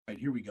Right,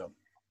 here we go.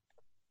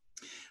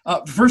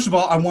 First of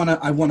all, I want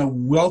to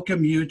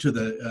welcome you to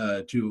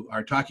the to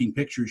our Talking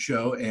Pictures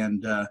show,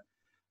 and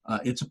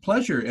it's a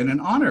pleasure and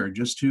an honor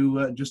just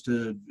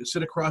to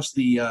sit across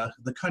the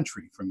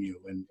country from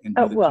you and do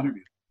Oh, this well,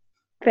 interview.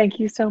 thank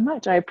you so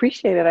much. I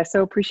appreciate it. I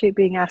so appreciate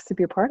being asked to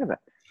be a part of it.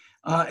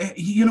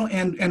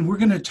 And we're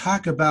going to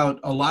talk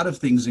about a lot of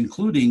things,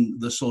 including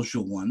The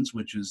Social Ones,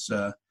 which is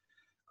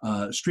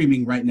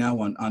streaming right now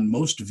on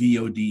most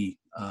VOD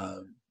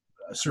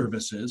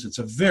services. It's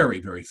a very,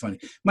 very funny.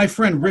 My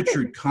friend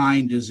Richard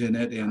Kind is in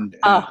it, and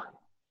Oh, I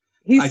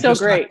he's so just talked.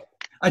 great.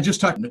 I just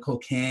talked to Nicole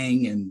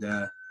Kang,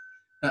 and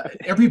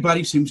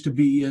everybody seems to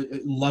be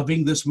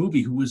loving this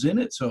movie who was in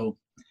it. So,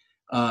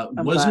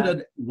 I'm was it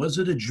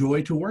glad. a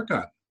joy to work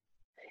on?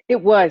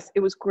 It was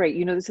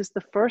great. This is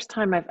the first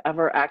time I've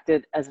ever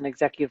acted as an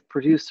executive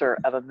producer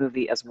of a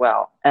movie as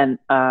well. And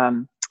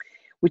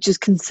which is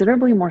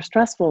considerably more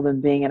stressful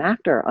than being an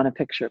actor on a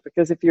picture,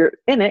 because if you're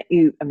in it,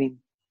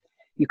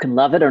 you can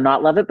love it or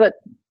not love it, but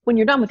when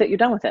you're done with it, you're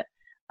done with it.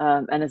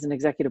 And as an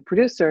executive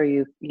producer,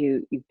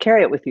 you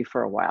carry it with you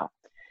for a while.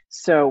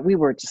 So we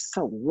were just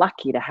so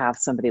lucky to have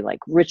somebody like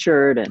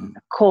Richard and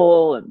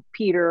Nicole and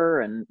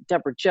Peter and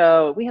Deborah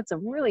Joe. We had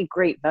some really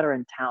great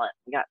veteran talent.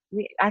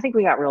 I think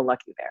we got real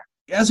lucky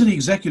there. As an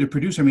executive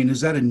producer, I mean,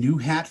 is that a new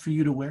hat for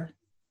you to wear?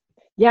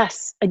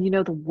 Yes. And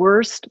the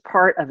worst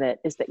part of it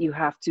is that you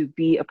have to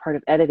be a part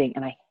of editing.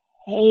 And I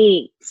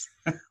hate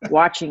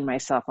watching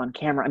myself on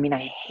camera. I mean,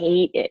 I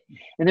hate it.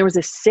 And there was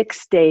a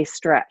 6-day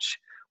stretch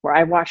where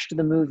I watched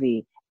the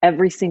movie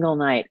every single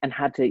night and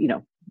had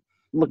to,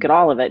 look at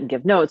all of it and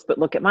give notes, but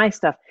look at my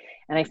stuff.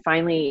 And I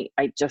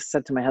just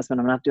said to my husband,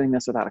 I'm not doing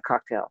this without a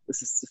cocktail.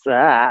 This is just,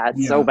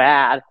 it's so Yeah.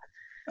 bad.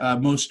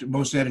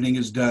 Most editing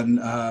is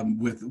done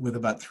with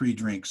about 3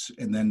 drinks,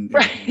 and then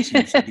Right. everything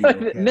seems to be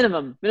okay.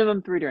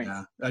 minimum 3 drinks.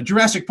 Yeah.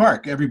 Jurassic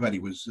Park, everybody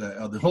was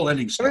the whole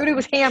editing staff Everybody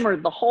was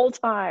hammered the whole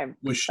time.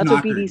 was That's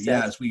what schnockered, BD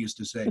yeah, says. as we used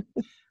to say.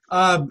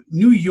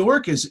 New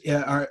York is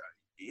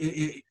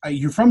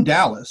you're from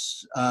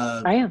Dallas.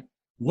 I am.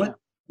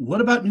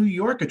 What about New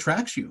York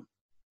attracts you?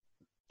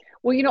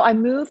 Well, I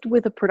moved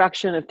with a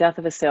production of Death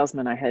of a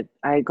Salesman. I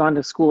had gone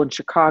to school in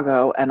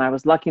Chicago, and I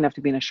was lucky enough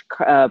to be in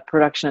a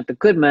production at the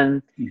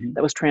Goodman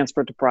that was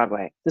transferred to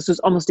Broadway. This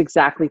was almost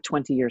exactly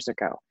 20 years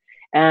ago.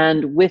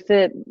 And with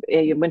it,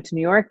 I went to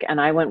New York,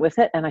 and I went with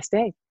it, and I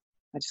stayed.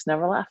 I just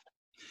never left.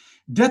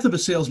 Death of a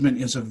Salesman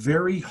is a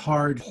very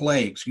hard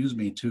play,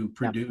 to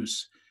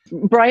produce.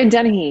 Brian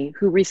Dennehy,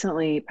 who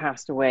recently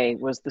passed away,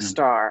 was the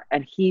star,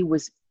 and he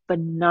was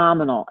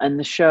phenomenal. And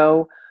the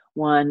show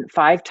won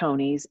 5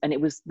 Tonys, and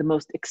it was the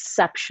most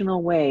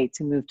exceptional way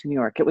to move to New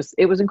York. It was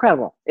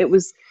incredible. It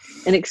was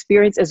an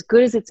experience as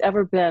good as it's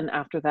ever been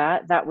after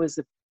that. That was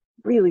a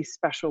really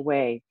special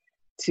way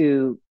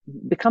to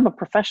become a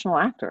professional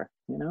actor,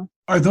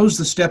 Are those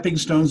the stepping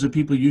stones that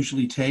people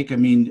usually take? I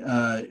mean,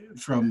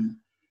 from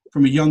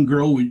a young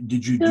girl,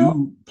 did you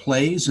do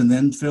plays and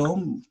then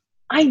film?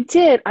 I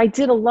did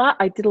a lot.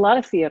 I did a lot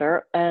of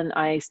theater, and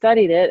I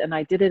studied it, and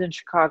I did it in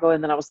Chicago,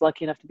 and then I was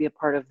lucky enough to be a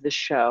part of this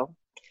show.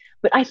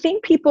 But I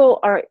think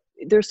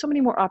there's so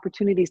many more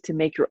opportunities to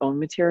make your own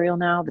material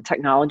now. The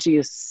technology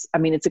it's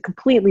a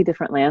completely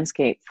different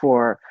landscape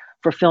for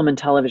film and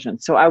television.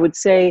 So I would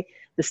say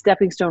the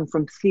stepping stone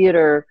from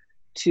theater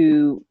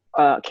to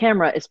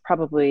camera is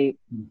probably,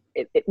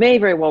 it may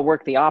very well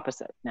work the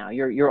opposite. Now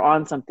you're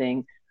on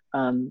something,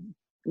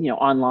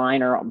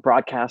 online or on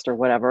broadcast or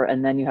whatever,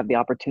 and then you have the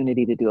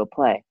opportunity to do a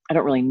play. I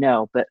don't really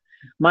know, but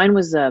mine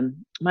was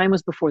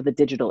before the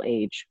digital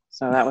age.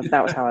 So that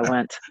was how I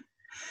went.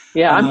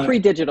 Yeah, I'm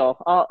pre-digital.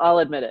 I'll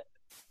admit it.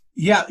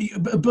 Yeah,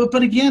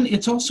 but again,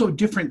 it's also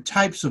different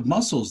types of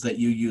muscles that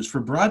you use. For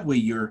Broadway,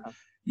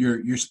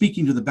 you're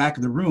speaking to the back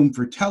of the room.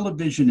 For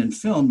television and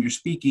film, you're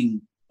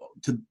speaking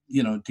to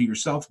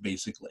yourself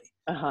basically.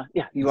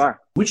 Yeah, you are.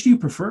 Which do you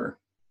prefer?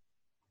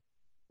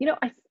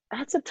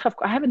 That's a tough.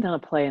 I haven't done a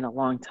play in a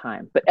long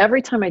time, but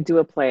every time I do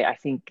a play, I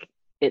think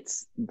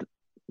it's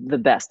the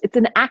best. It's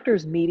an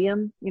actor's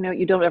medium.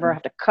 You don't ever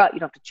have to cut. You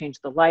don't have to change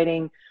the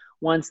lighting.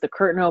 Once the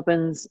curtain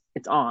opens,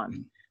 it's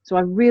on. So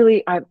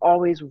I've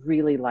always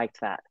really liked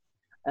that.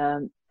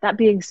 That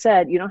being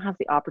said, you don't have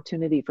the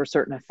opportunity for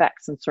certain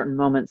effects and certain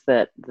moments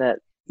that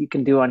you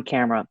can do on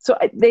camera. So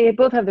they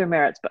both have their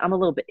merits, but I'm a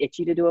little bit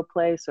itchy to do a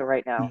play. So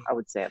right now I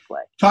would say a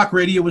play. Talk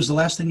radio was the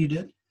last thing you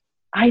did?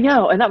 I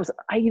know. And that was,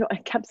 I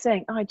kept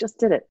saying, oh, I just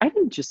did it. I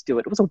didn't just do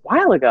it. It was a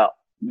while ago.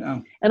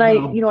 No. And I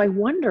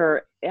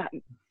wonder,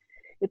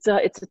 it's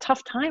a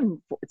tough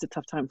time. It's a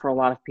tough time for a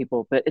lot of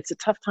people, but it's a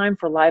tough time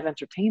for live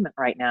entertainment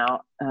right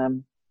now,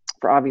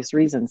 for obvious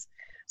reasons.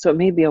 So it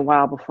may be a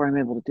while before I'm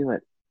able to do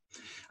it.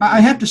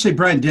 I have to say,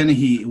 Brian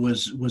Dennehy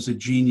was a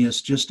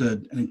genius, just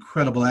an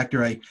incredible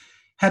actor. I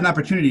had an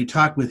opportunity to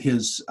talk with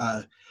his,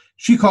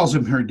 she calls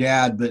him her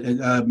dad, but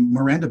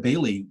Miranda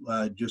Bailey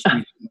just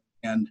recently,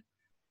 and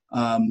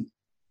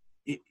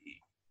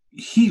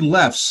he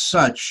left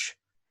such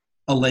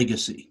a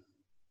legacy.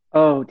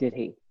 Oh, did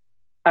he?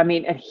 I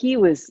mean, and he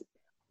was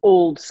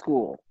old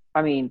school.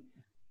 I mean,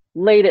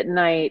 late at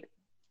night,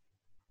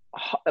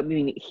 I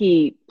mean,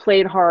 he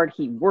played hard,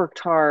 he worked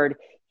hard,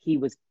 he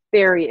was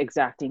very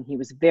exacting, he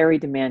was very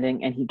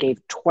demanding, and he gave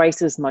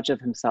twice as much of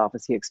himself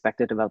as he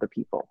expected of other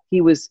people.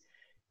 It was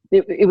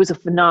a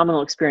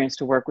phenomenal experience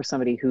to work with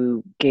somebody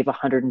who gave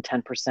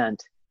 110%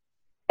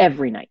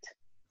 every night.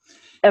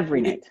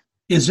 Every night.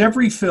 Is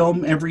every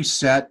film, every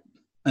set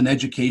an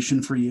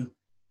education for you?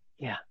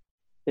 Yeah,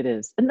 it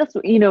is. And that's,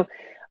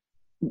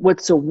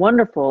 what's so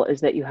wonderful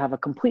is that you have a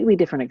completely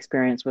different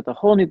experience with a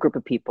whole new group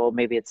of people.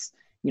 Maybe it's,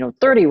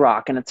 30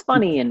 Rock and it's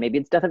funny, and maybe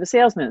it's Death of a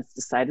Salesman, it's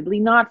decidedly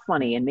not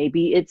funny, and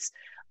maybe it's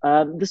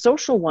The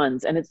Social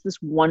Ones, and it's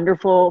this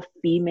wonderful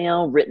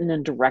female written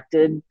and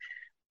directed,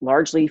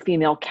 largely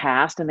female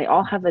cast, and they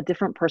all have a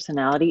different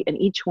personality, and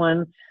each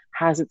one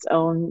has its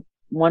own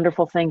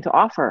wonderful thing to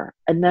offer.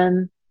 And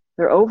then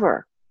they're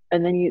over.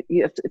 And then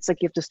you have to, it's like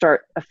you have to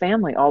start a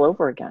family all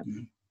over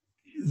again.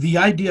 The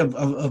idea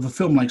of a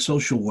film like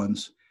Social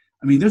Ones,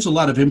 I mean, there's a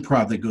lot of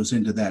improv that goes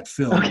into that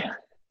film. Okay.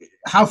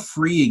 How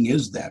freeing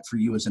is that for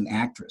you as an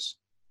actress?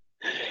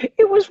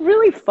 It was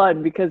really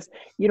fun because,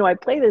 I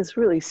play this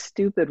really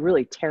stupid,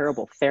 really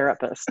terrible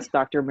therapist,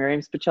 Dr.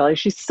 Miriam Spichelli.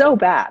 She's so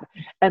bad.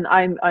 And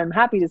I'm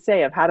happy to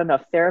say I've had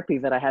enough therapy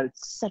that I had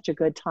such a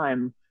good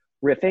time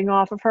riffing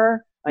off of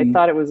her. I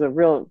thought it was a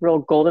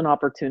real golden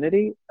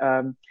opportunity.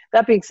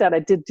 That being said, I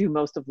did do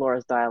most of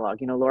Laura's dialogue.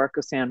 Laura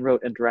Kosan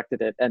wrote and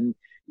directed it, and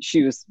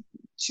she's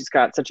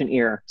got such an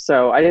ear.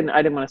 So I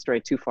didn't want to stray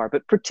too far,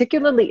 but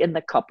particularly in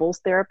the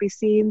couples therapy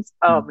scenes,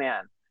 oh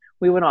man,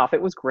 we went off.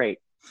 It was great.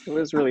 It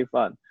was really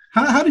fun.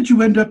 How did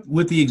you end up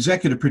with the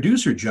executive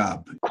producer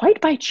job?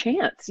 Quite by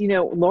chance.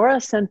 Laura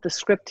sent the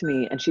script to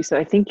me and she said,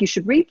 I think you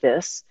should read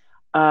this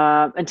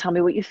and tell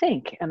me what you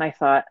think. And I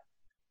thought,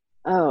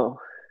 oh,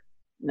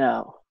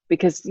 no.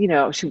 Because,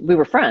 we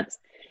were friends.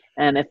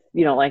 And if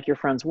you don't like your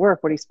friend's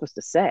work, what are you supposed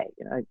to say?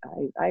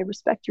 I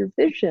respect your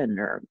vision,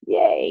 or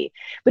yay.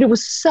 But it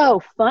was so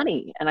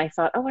funny. And I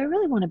thought, oh, I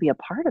really want to be a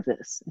part of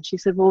this. And she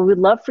said, well, we'd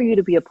love for you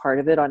to be a part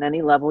of it on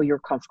any level you're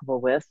comfortable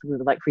with. We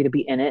would like for you to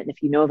be in it. And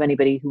if you know of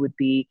anybody who would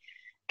be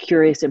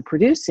curious in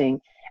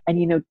producing.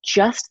 And,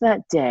 just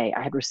that day,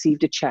 I had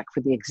received a check for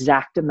the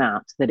exact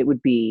amount that it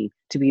would be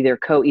to be their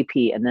co-EP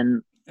and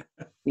then,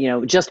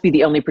 just be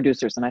the only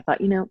producers. And I thought,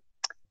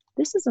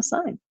 this is a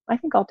sign. I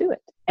think I'll do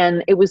it.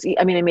 And it was,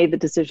 I made the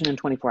decision in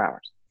 24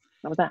 hours.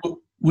 That was that.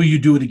 Will you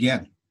do it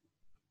again?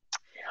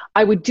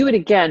 I would do it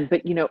again,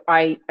 but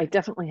I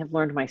definitely have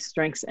learned my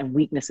strengths and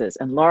weaknesses,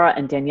 and Laura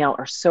and Danielle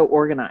are so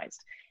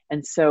organized.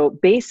 And so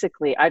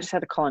basically I just had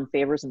to call in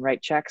favors and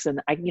write checks,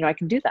 and I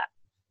can do that.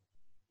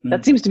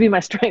 That seems to be my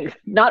strength,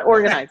 not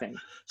organizing.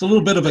 It's a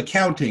little bit of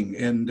accounting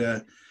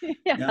and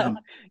yeah,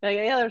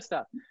 other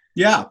stuff.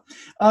 Yeah.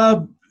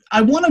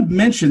 I want to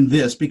mention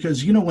this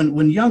because,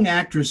 when young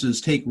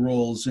actresses take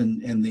roles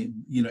and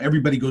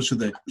everybody goes through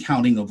the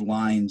counting of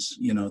lines,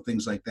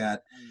 things like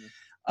that.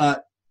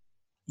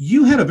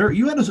 You had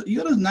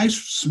a nice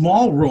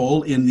small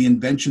role in The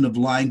Invention of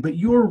Lying, but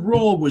your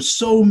role was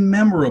so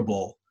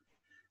memorable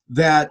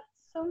that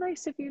so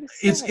nice of you to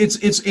say.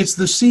 It's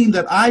the scene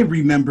that I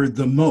remember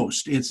the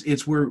most.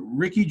 It's where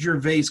Ricky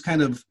Gervais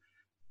kind of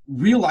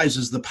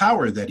realizes the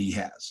power that he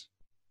has.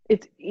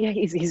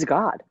 He's a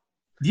god.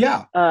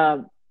 Yeah.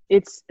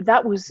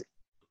 That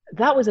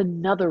was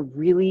another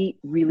really,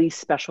 really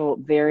special,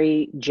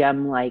 very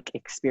gem-like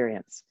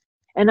experience.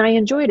 And I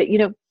enjoyed it.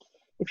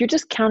 If you're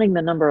just counting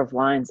the number of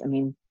lines,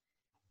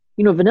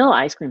 vanilla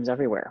ice cream's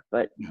everywhere,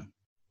 but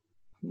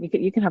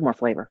you can have more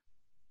flavor.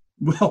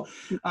 Well,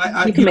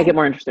 you can make it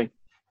more interesting.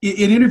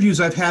 In interviews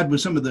I've had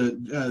with some of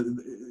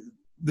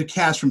the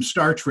cast from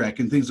Star Trek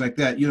and things like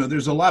that,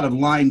 there's a lot of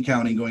line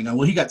counting going on.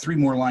 Well, he got 3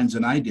 more lines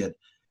than I did.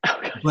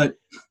 Okay. But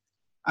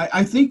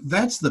I think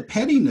that's the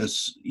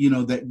pettiness,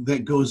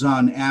 that goes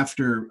on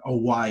after a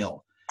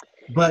while.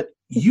 But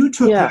you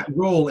took that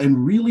role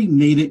and really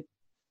made it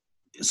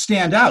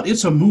stand out.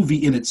 It's a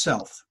movie in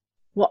itself.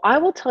 Well, I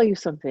will tell you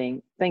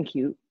something. Thank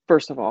you,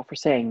 first of all, for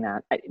saying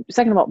that.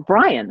 Second of all,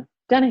 Brian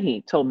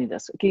Dennehy told me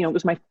this. It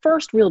was my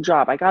first real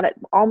job. I got it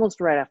almost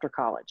right after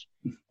college.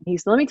 He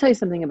said, let me tell you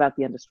something about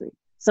the industry.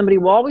 Somebody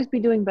will always be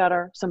doing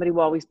better. Somebody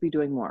will always be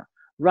doing more.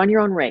 Run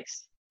your own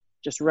race.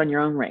 Just run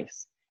your own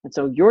race. And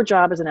so your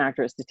job as an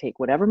actor is to take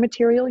whatever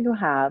material you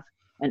have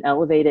and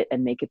elevate it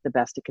and make it the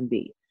best it can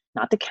be.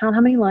 Not to count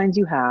how many lines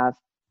you have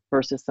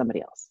versus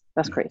somebody else.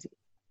 That's crazy.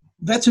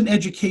 That's an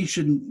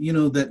education,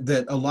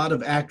 that a lot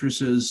of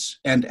actresses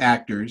and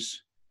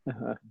actors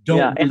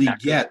don't really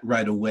get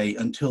right away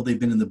until they've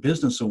been in the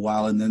business a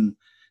while. And then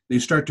they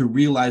start to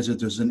realize that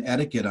there's an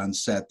etiquette on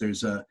set.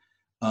 There's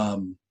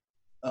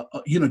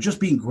just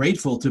being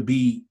grateful to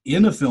be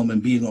in a film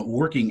and being a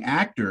working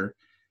actor,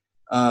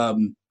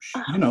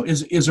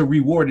 is a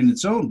reward in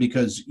its own,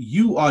 because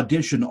you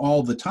audition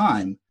all the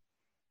time.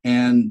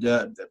 And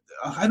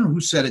I don't know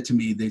who said it to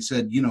me. They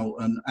said,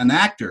 an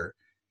actor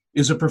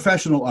is a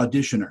professional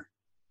auditioner.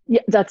 Yeah,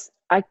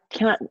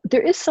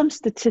 there is some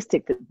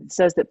statistic that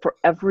says that for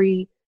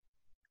every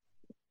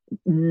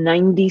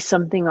 90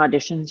 something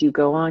auditions you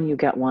go on, you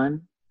get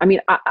one. I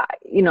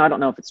don't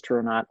know if it's true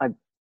or not.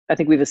 I I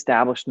think we've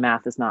established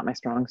math is not my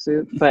strong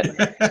suit, but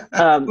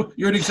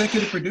You're an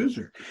executive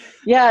producer.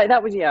 yeah,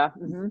 that was, yeah.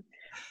 Mm-hmm.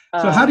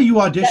 So how do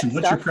you audition? That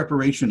What's your stuff,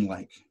 preparation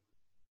like?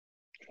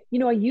 you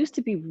know, I used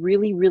to be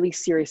really, really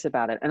serious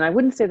about it. And I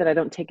wouldn't say that I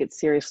don't take it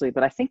seriously,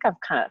 but I think I've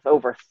kind of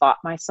overthought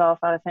myself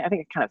out of things. I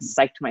think I kind of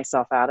psyched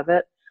myself out of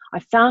it. I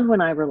found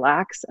when I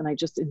relax and I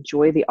just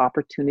enjoy the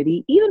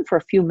opportunity, even for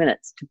a few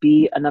minutes, to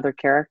be another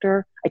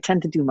character, I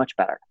tend to do much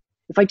better.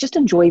 If I just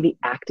enjoy the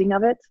acting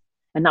of it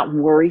and not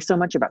worry so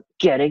much about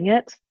getting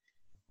it,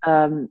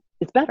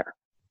 it's better.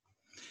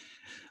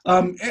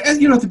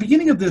 And you know, at the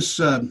beginning of this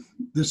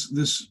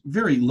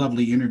very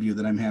lovely interview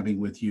that I'm having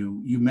with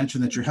you, you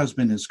mentioned that your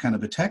husband is kind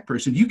of a tech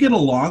person. Do you get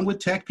along with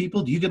tech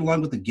people? Do you get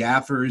along with the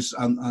gaffers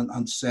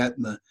on set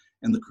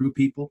and the crew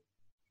people?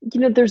 You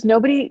know, there's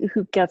nobody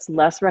who gets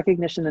less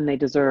recognition than they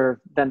deserve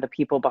than the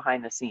people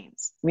behind the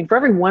scenes. I mean, for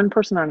every one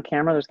person on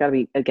camera, there's got to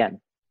be,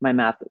 again, my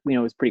math, you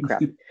know, was pretty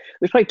crappy.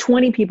 There's probably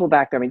 20 people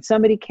back there. I mean,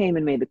 somebody came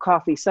and made the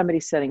coffee,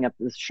 somebody's setting up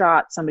the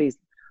shot, somebody's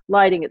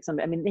lighting it,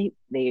 somebody, I mean,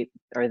 they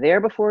are there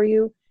before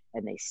you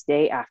and they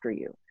stay after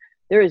you.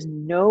 There is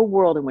no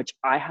world in which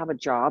I have a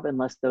job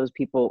unless those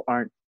people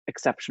aren't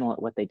exceptional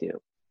at what they do.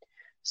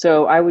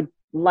 So I would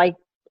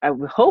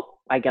hope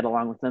I get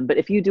along with them. But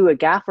if you do a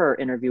gaffer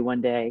interview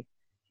one day,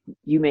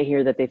 you may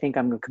hear that they think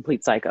I'm a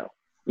complete psycho.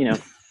 You know,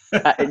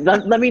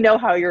 let me know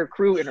how your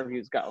crew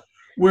interviews go.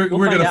 We're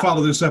going to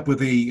follow this up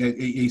with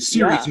a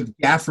series of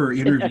gaffer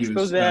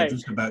interviews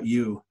just about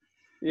you.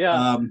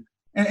 Yeah.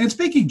 And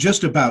speaking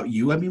just about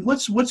you, I mean,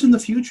 what's in the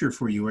future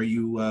for you? Are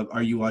you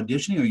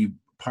auditioning? Are you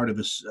part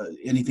of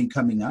anything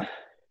coming up?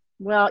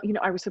 Well, you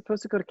know, I was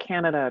supposed to go to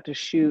Canada to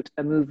shoot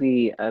a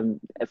movie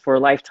for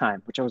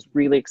Lifetime, which I was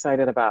really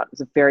excited about. It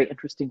was a very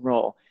interesting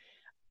role.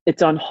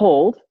 It's on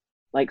hold,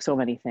 like so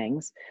many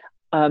things.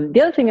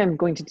 The other thing I'm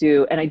going to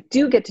do, and I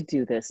do get to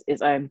do this,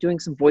 is I'm doing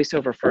some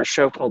voiceover for a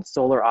show called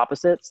Solar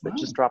Opposites that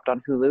just dropped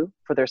on Hulu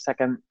for their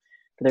second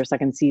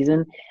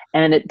season.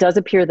 And it does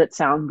appear that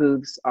sound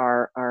booths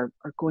are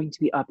going to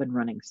be up and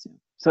running soon.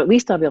 So at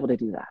least I'll be able to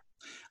do that.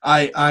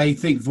 I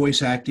think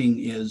voice acting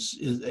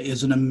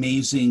is an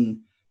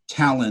amazing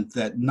talent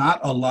that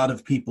not a lot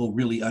of people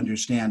really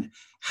understand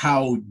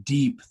how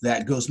deep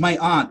that goes. My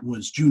aunt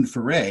was June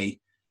Foray,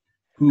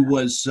 who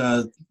was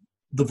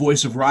the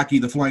voice of Rocky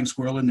the Flying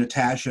Squirrel and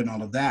Natasha and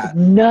all of that.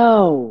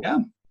 No. Yeah.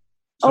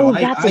 So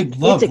I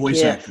love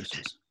voice gift.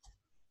 actresses.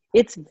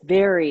 It's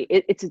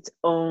its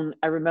own.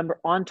 I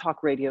remember on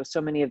talk radio, so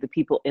many of the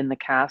people in the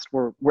cast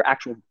were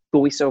actual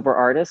voiceover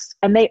artists,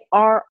 and they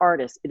are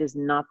artists. It is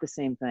not the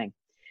same thing.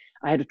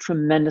 I had a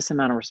tremendous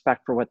amount of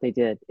respect for what they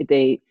did.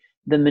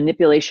 The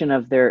manipulation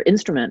of their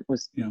instrument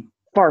was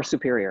far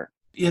superior.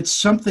 It's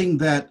something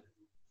that,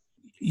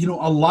 you know,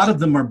 a lot of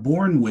them are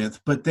born with,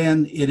 but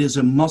then it is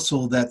a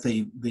muscle that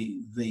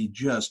they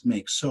just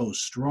make so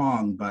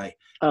strong by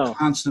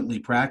constantly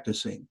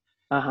practicing.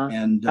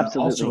 And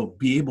also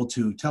be able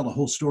to tell a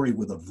whole story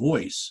with a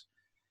voice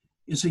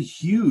is a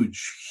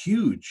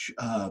huge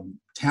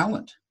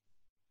talent.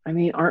 I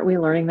mean, aren't we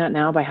learning that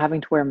now by having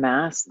to wear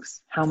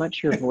masks? How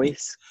much your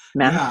voice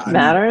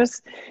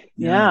matters?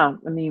 I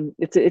mean,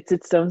 it's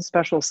its own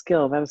special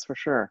skill, that is for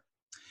sure.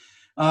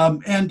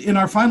 And in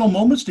our final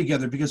moments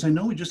together, because I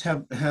know we just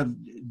have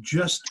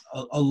just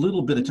a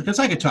little bit of time, because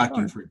I could talk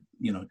to you for,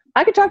 you know.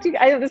 I could talk to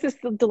you. This is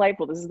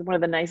delightful. This is one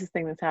of the nicest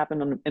things that's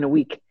happened in a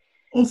week.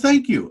 Oh,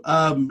 thank you.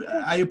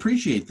 I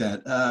appreciate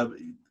that.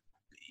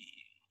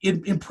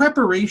 In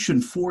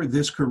preparation for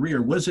this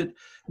career, was it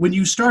when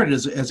you started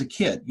as a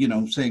kid, you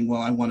know, saying,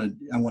 well, I want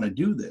to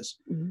do this,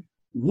 mm-hmm.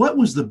 What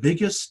was the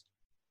biggest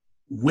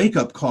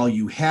wake-up call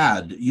you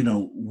had, you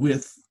know,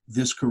 with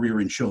this career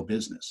in show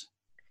business?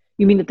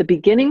 You mean at the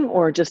beginning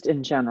or just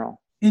in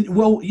general?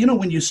 Well, you know,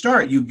 when you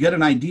start, you get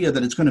an idea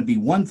that it's going to be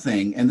one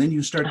thing, and then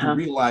you start to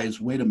realize,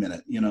 wait a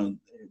minute, you know,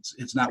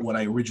 it's not what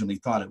I originally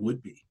thought it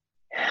would be.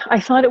 I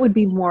thought it would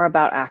be more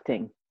about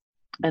acting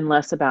and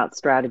less about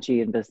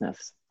strategy and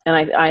business. And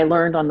I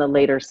learned on the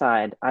later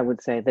side, I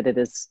would say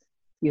that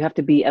you have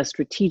to be as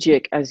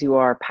strategic as you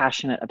are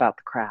passionate about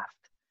the craft.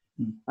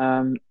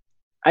 Mm.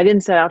 I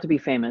didn't set out to be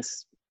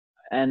famous,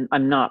 and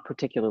I'm not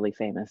particularly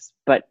famous,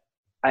 but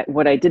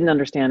what I didn't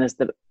understand is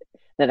that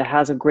it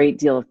has a great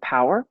deal of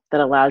power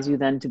that allows you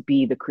then to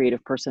be the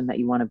creative person that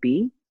you want to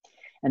be.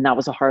 And that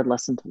was a hard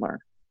lesson to learn.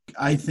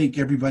 I think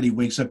everybody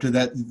wakes up to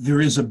that. There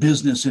is a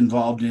business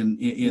involved in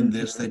mm-hmm.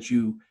 this that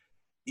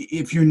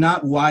if you're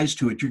not wise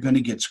to it, you're going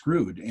to get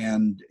screwed.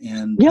 And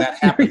that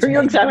happens.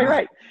 You're exactly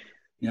right.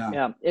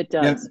 Yeah, it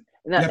does.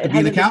 You have to be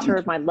an accountant.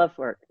 Deterred my love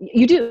for it.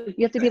 You do.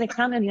 You have to be an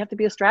accountant, and you have to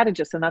be a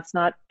strategist, and that's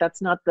not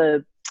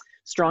the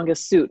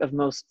strongest suit of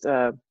most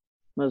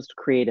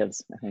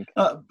creatives, I think.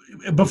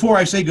 Before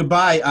I say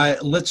goodbye,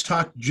 let's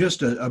talk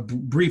just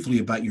briefly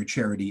about your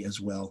charity as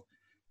well.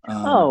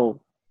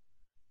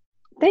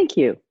 Thank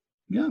you.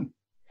 Yeah.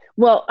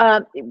 Well,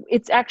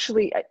 it's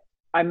actually,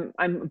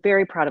 I'm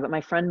very proud of it.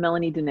 My friend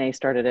Melanie Dene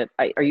started it.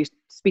 Are you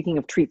speaking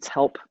of Treats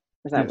Help?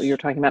 Is that what you're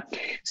talking about?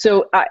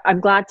 So I'm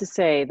glad to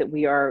say that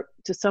we are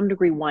to some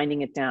degree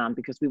winding it down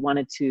because we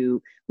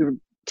were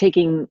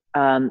taking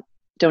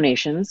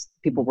donations.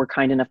 People were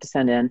kind enough to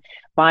send in,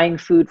 buying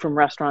food from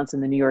restaurants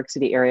in the New York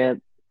City area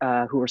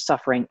who were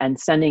suffering, and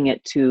sending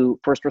it to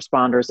first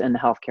responders and the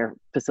healthcare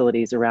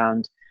facilities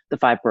around the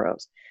 5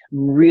 boroughs.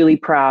 I'm really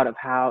proud of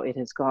how it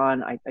has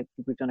gone. I think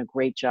we've done a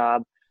great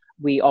job.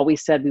 We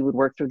always said we would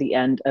work through the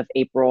end of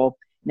April.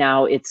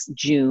 Now it's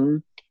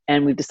June,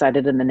 and we've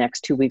decided in the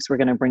next 2 weeks we're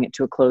going to bring it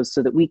to a close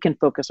so that we can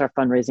focus our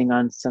fundraising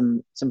on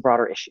some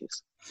broader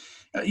issues.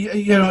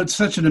 It's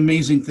such an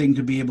amazing thing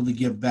to be able to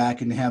give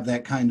back and have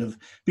that kind of,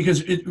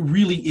 because it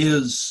really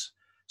is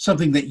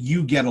something that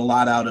you get a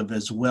lot out of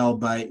as well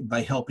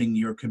by helping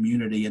your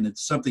community. And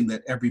it's something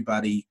that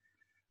everybody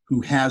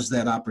who has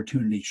that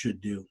opportunity should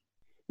do.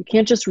 You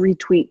can't just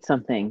retweet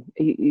something.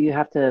 You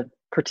have to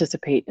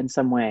participate in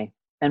some way.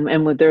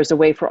 And there's a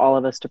way for all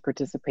of us to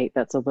participate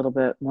that's a little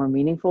bit more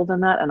meaningful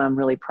than that. And I'm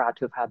really proud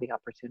to have had the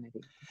opportunity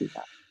to do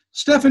that.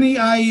 Stephanie,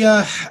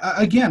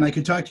 I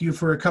could talk to you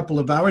for a couple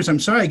of hours. I'm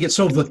sorry I get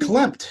so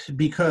verklempt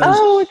because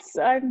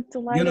I'm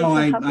delighted to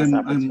have this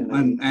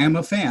opportunity. I am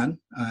a fan.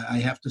 I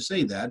have to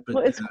say that. But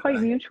well, it's quite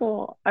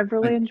mutual. I've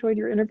really enjoyed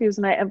your interviews,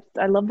 and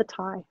I love the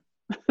tie.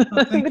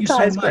 Well, thank you so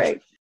much.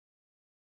 Great.